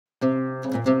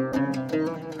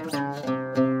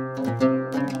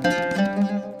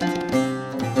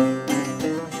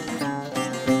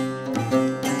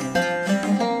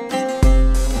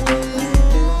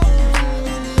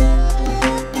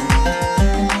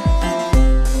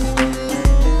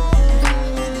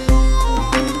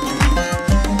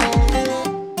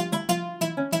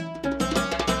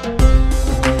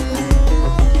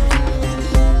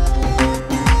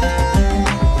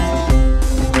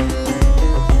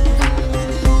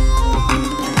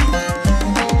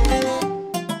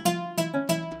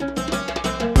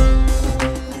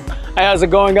how's it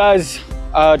going, guys?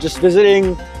 Just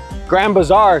visiting Grand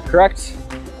Bazaar, correct?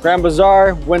 Grand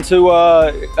Bazaar, went to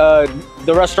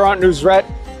the restaurant Nusret,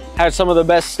 had some of the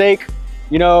best steak,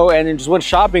 you know, and then just went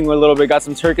shopping a little bit, got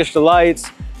some Turkish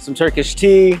delights, some Turkish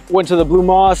tea, went to the Blue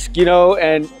Mosque, you know,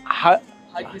 and I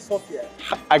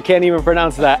can't even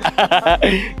pronounce that.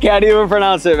 Can't even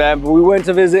pronounce it, man. But we went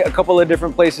to visit a couple of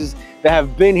different places that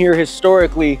have been here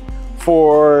historically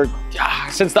for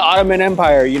since the Ottoman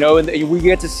Empire, you know, and we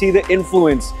get to see the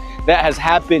influence that has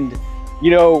happened,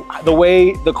 you know, the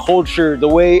way the culture, the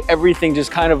way everything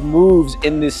just kind of moves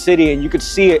in this city, and you could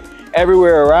see it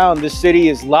everywhere around. This city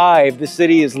is live, this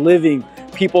city is living,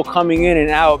 people coming in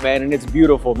and out, man, and it's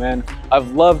beautiful, man.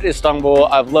 I've loved Istanbul,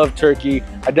 I've loved Turkey.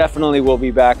 I definitely will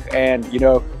be back, and you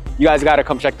know, you guys gotta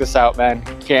come check this out, man.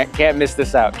 Can't miss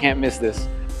this out, can't miss this.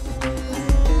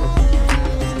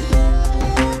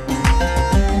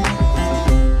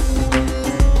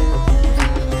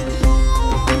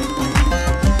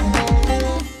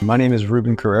 My name is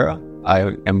Ruben Carrera.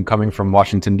 I am coming from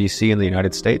Washington, D.C. in the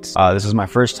United States. This is my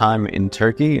first time in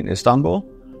Turkey, in Istanbul,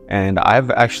 and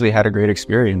I've actually had a great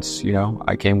experience. You know,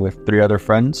 I came with 3 other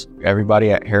friends.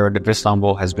 Everybody at Hair of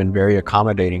Istanbul has been very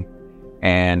accommodating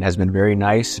and has been very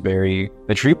nice, they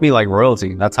treat me like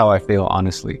royalty. That's how I feel,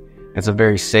 honestly. It's a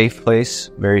very safe place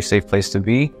to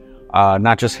be.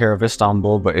 Not just Hair of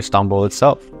Istanbul, but Istanbul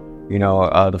itself. You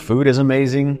know, the food is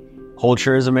amazing,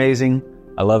 culture is amazing.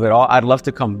 I love it all. I'd love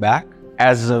to come back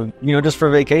as a, you know, just for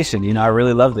vacation. You know, I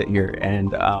really loved it here.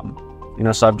 And, you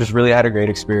know, so I've just really had a great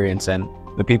experience, and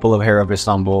the people of Hair of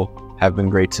Istanbul have been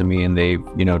great to me, and they've,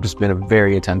 you know, just been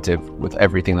very attentive with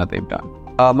everything that they've done.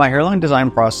 My hairline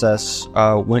design process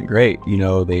went great. You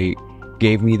know, they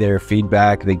gave me their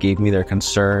feedback, they gave me their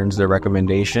concerns, their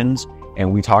recommendations,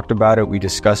 and we talked about it, we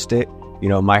discussed it. You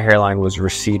know, my hairline was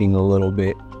receding a little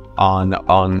bit on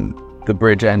the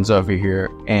bridge ends over here,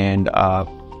 and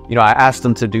you know, I asked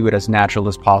them to do it as natural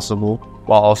as possible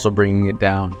while also bringing it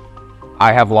down.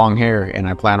 I have long hair and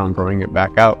I plan on growing it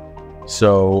back out,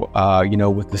 so you know,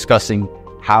 with discussing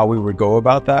how we would go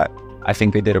about that, I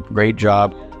think they did a great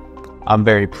job. I'm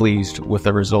very pleased with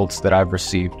the results that I've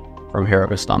received from Hair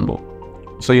of Istanbul.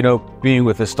 So, you know, being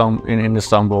with in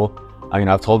Istanbul, you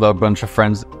know, I've told a bunch of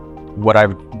friends what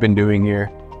I've been doing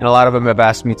here, and a lot of them have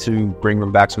asked me to bring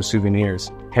them back some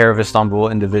souvenirs. Hair of Istanbul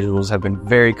individuals have been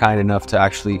very kind enough to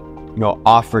actually, you know,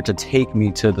 offer to take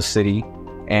me to the city.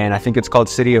 And I think it's called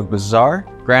City of Bazaar,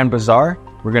 Grand Bazaar.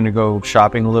 We're gonna go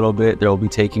shopping a little bit. They'll be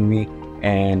taking me.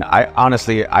 And I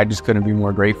just couldn't be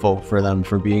more grateful for them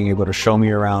for being able to show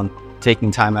me around,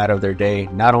 taking time out of their day,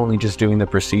 not only just doing the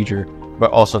procedure,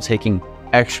 but also taking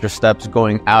extra steps,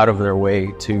 going out of their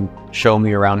way to show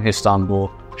me around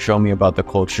Istanbul, show me about the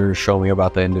culture, show me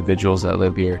about the individuals that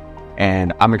live here.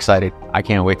 And I'm excited. I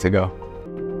can't wait to go.